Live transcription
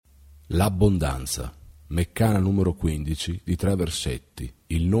L'abbondanza. Meccana numero 15 di 3 versetti.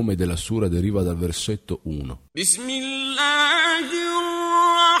 Il nome della sura deriva dal versetto 1.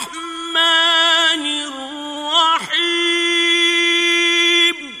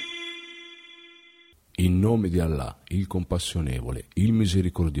 In nome di Allah, il compassionevole, il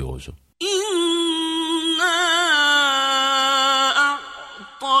misericordioso.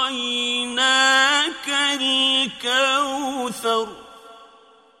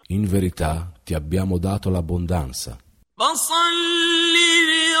 In verità ti abbiamo dato l'abbondanza.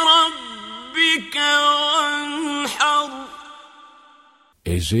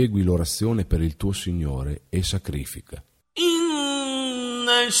 Esegui l'orazione per il tuo Signore e sacrifica.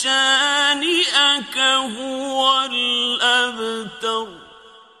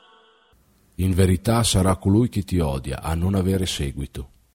 In verità sarà colui che ti odia a non avere seguito.